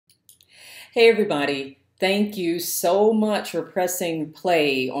Hey everybody, thank you so much for pressing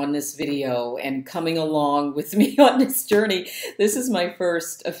play on this video and coming along with me on this journey. This is my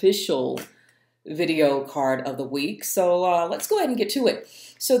first official video card of the week, so let's go ahead and get to it.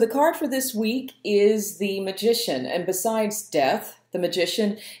 So the card for this week is the Magician, and besides Death, the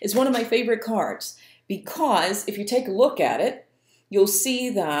Magician is one of my favorite cards because if you take a look at it, you'll see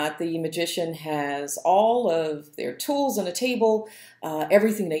that the Magician has all of their tools on a table,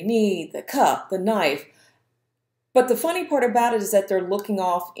 everything they need, the cup, the knife. But the funny part about it is that they're looking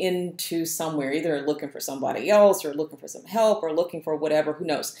off into somewhere, either looking for somebody else or looking for some help or looking for whatever, who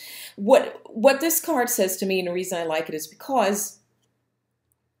knows. What this card says to me, and the reason I like it is because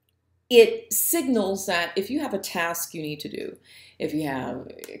it signals that if you have a task you need to do,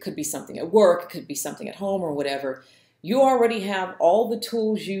 it could be something at work, it could be something at home or whatever, you already have all the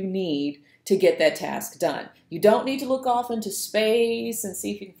tools you need to get that task done. You don't need to look off into space and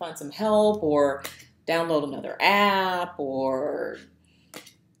see if you can find some help or download another app or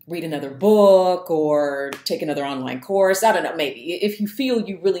read another book or take another online course. I don't know, maybe. If you feel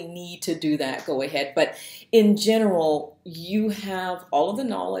you really need to do that, go ahead. But in general, you have all of the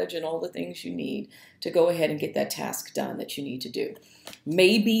knowledge and all the things you need to go ahead and get that task done that you need to do.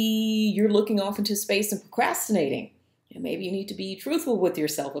 Maybe you're looking off into space and procrastinating. And maybe you need to be truthful with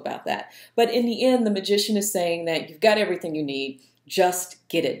yourself about that. But in the end, the Magician is saying that you've got everything you need, just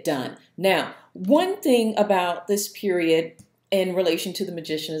get it done. Now, one thing about this period in relation to the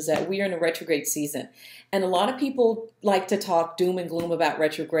Magician is that we are in a retrograde season. And a lot of people like to talk doom and gloom about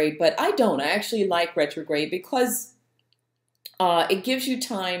retrograde, but I don't. I actually like retrograde because it gives you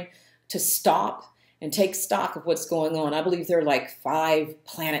time to stop and take stock of what's going on. I believe there are like 5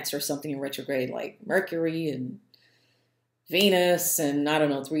 planets or something in retrograde, like Mercury and Venus, and I don't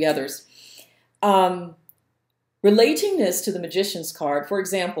know, 3 others. Relating this to the Magician's card, for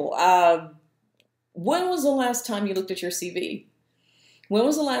example, when was the last time you looked at your CV? When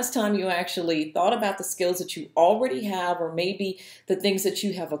was the last time you actually thought about the skills that you already have, or maybe the things that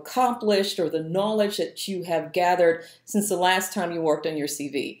you have accomplished, or the knowledge that you have gathered since the last time you worked on your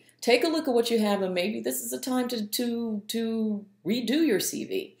CV? Take a look at what you have, and maybe this is a time to redo your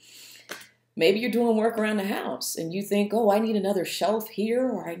CV. Maybe you're doing work around the house and you think, oh, I need another shelf here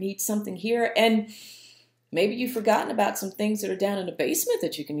or I need something here. And maybe you've forgotten about some things that are down in the basement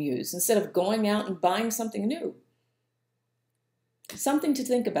that you can use instead of going out and buying something new. Something to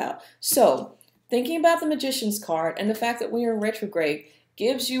think about. So thinking about the Magician's card and the fact that we are in retrograde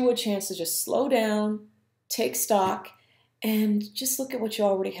gives you a chance to just slow down, take stock, and just look at what you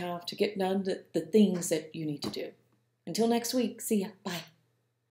already have to get done the things that you need to do. Until next week, see ya. Bye.